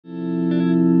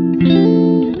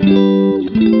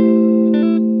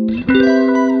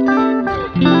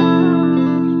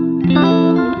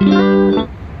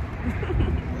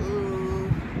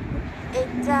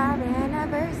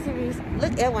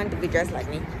dressed like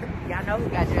me. Y'all know who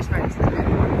got dressed first.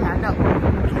 Y'all know.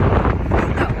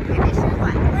 And then she was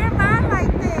like, where am I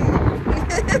like that?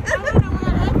 I want to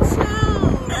wear that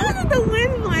too. The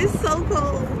wind was so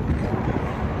cold.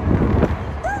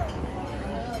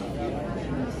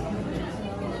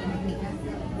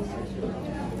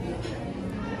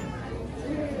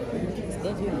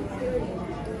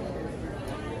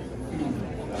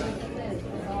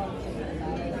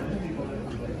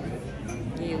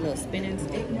 Need a little spinning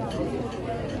stick.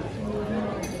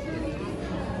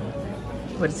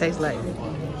 What it tastes like.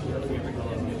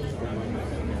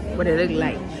 What it look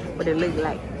like. What it look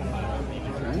like.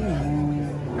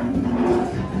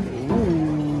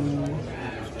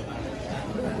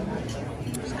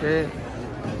 It's good.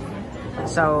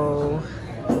 So,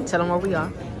 tell them where we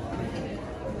are.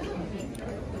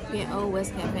 We at Old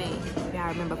West Cafe. Y'all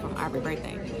remember from Aubrey's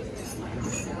birthday.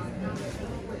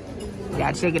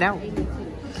 Y'all check it out.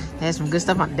 Has some good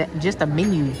stuff on that. Just the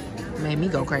menu made me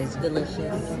go crazy. Delicious.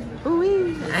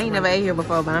 Ooh-wee. I ain't never ate here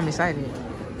before, but I'm excited.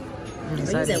 When you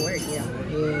was at work, yeah.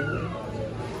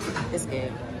 Yeah. It's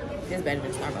good. It's better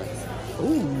than Starbucks.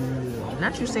 Ooh.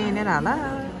 Not you saying that out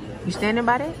loud. You standing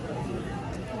by that?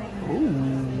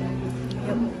 Ooh.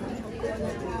 Yep.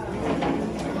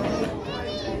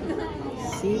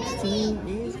 16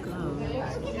 is gone.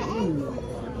 Ooh.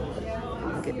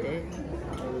 Look at that.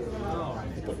 Oh,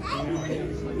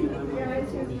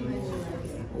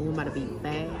 I'm about to be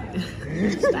bad.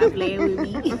 Stop playing with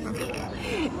me.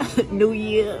 New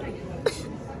year.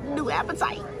 New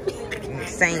appetite.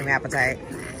 Same appetite.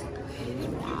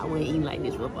 I wouldn't eat like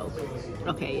this before.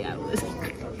 Okay, yeah, I was.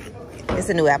 It's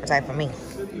a new appetite for me.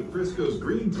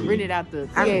 Rented out the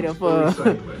theater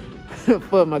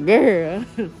for my girl.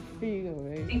 Here you go,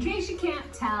 baby. In case you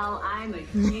can't tell, I'm a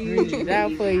huge Reach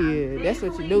out for you. That's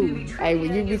what you do. Hey,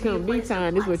 when you become big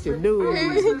time, that's what you do.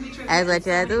 That's what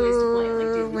you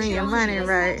do when your money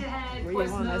right. Where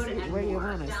you wanna see? Where you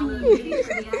wanna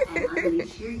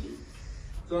see?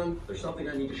 Son, there's something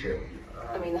I need to share with you.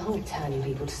 I mean, the whole town of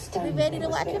people just don't. We ready to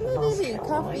watch a movie.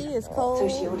 Coffee is cold. So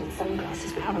she ordered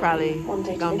sunglasses. I'm probably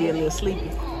gonna be a little sleepy,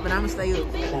 but I'm gonna stay up.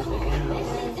 Clever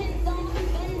girl.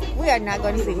 We are not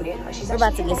going to see. We're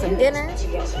about to get some dinner.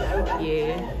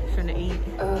 Yeah, finna eat.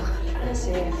 Let's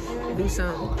see if Do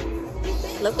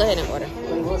something. Let's go ahead and order.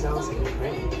 well, he was asking for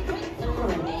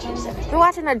it. We're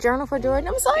watching A Journal for Jordan.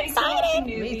 I'm so excited.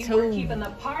 Me too. keeping the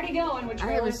party going with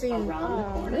I haven't seen. We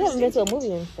haven't been to a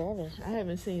movie in forever. I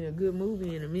haven't seen a good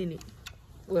movie in a minute.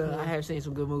 Well, I have seen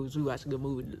some good movies. We watched a good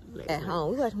movie At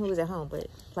home. We watch movies at home, but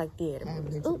like theater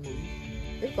movies. Ooh,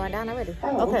 it's going down already.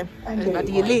 Oh, Okay. It's about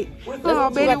to get lit. Oh,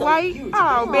 Betty White.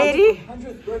 Oh, Betty.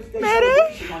 Betty.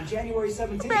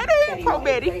 Betty. Poor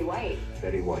Betty.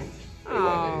 Betty White.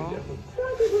 Oh,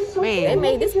 They man.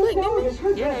 made this quick,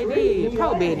 didn't they? Yeah, they did.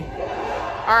 Poor Betty.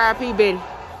 R.I.P. Betty.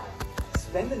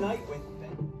 Spend the night with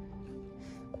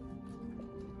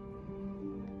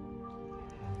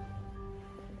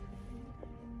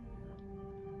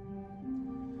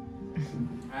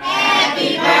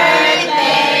Happy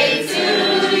birthday to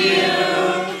you.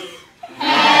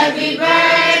 Happy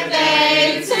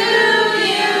birthday to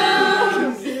you.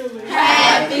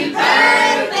 Happy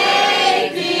birthday,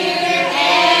 dear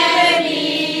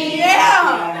Annie. Yeah.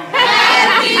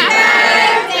 Happy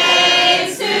birthday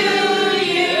to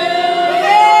you.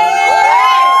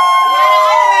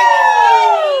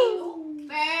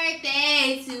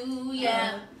 Birthday to you.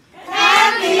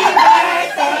 Happy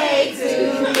birthday to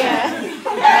you.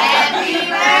 Happy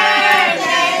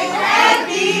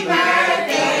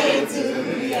birthday to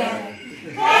you.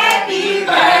 Happy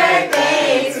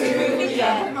birthday to you.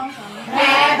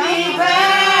 Happy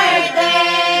birthday.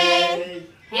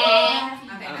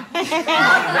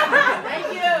 Thank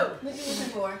you. What you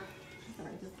looking for?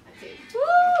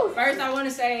 Woo! First, I want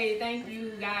to say thank you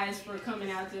guys for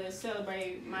coming out to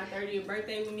celebrate my 30th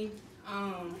birthday with me.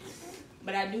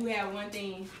 But I do have one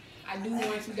thing. I do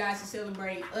want you guys to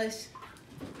celebrate us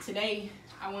today.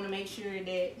 I want to make sure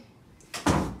that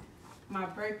my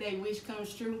birthday wish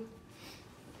comes true.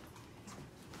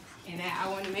 And I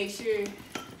want to make sure,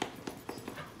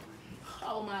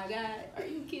 oh my God, are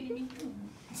you kidding me?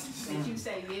 That you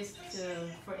say yes to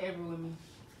forever with me.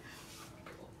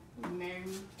 Will you marry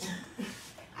me?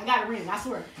 I got a ring, I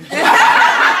swear.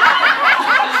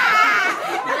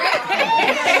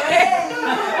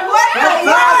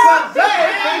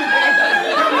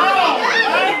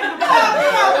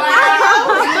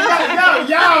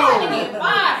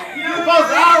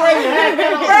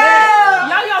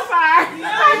 Yo-yo fire.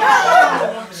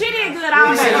 She did good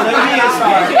all day.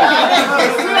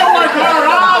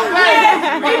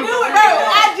 We knew it, bro.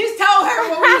 I just told her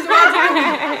what we was about to do.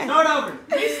 Start over.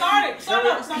 We started.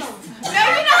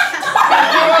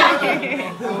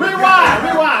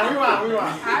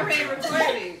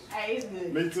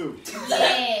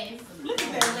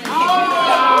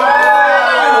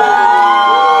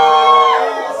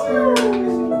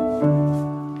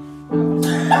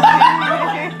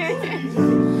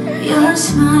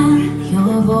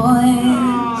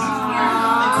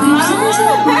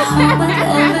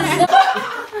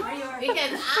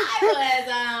 Because I was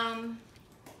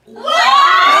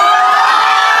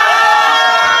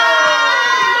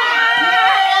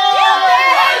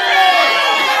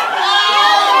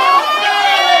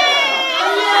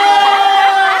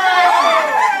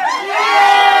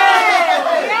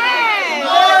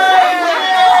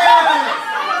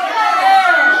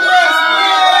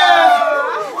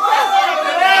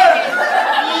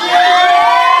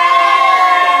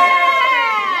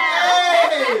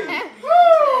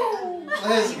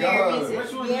Let's go.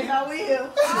 Which one? Yes, I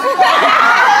will.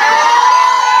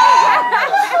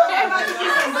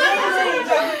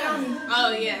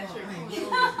 Oh yeah, sure.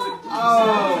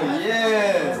 Oh,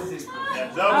 yes.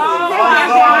 Oh my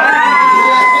God.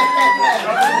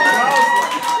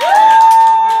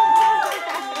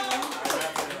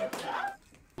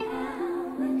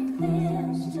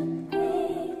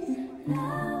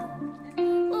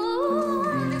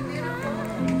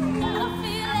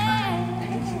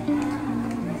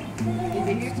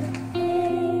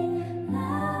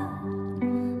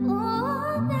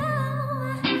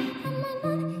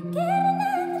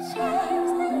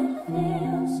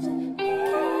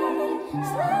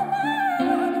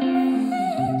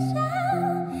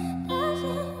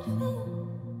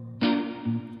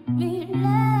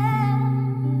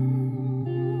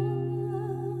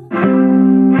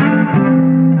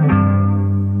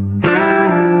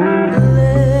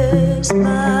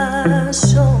 My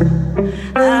soul,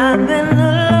 I've been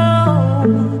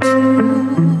alone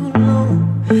too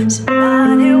long.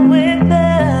 Somebody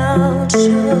without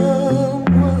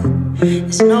someone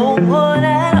is no one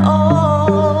at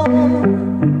all.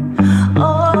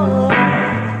 Oh,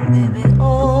 baby,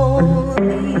 all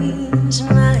these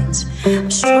nights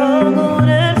I've struggled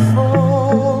and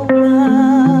for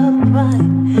my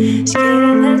pride,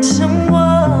 scared that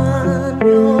someone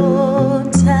your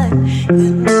type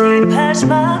couldn't see past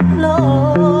my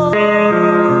flaws.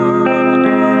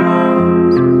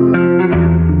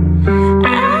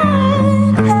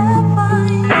 I'd have my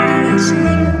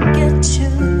easily get to.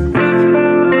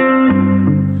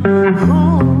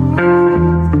 Ooh,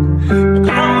 the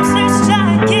closest I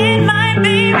get might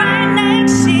be right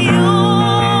next to you.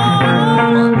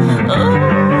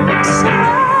 Ooh, so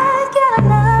I gotta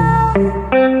know.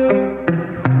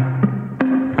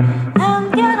 I'm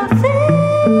gonna feel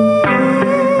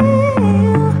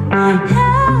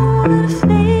how it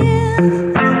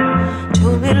feels to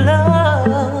be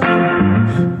loved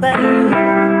by you.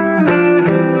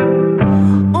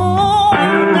 Oh,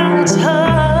 I'm gonna touch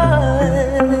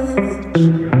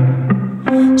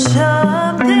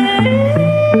something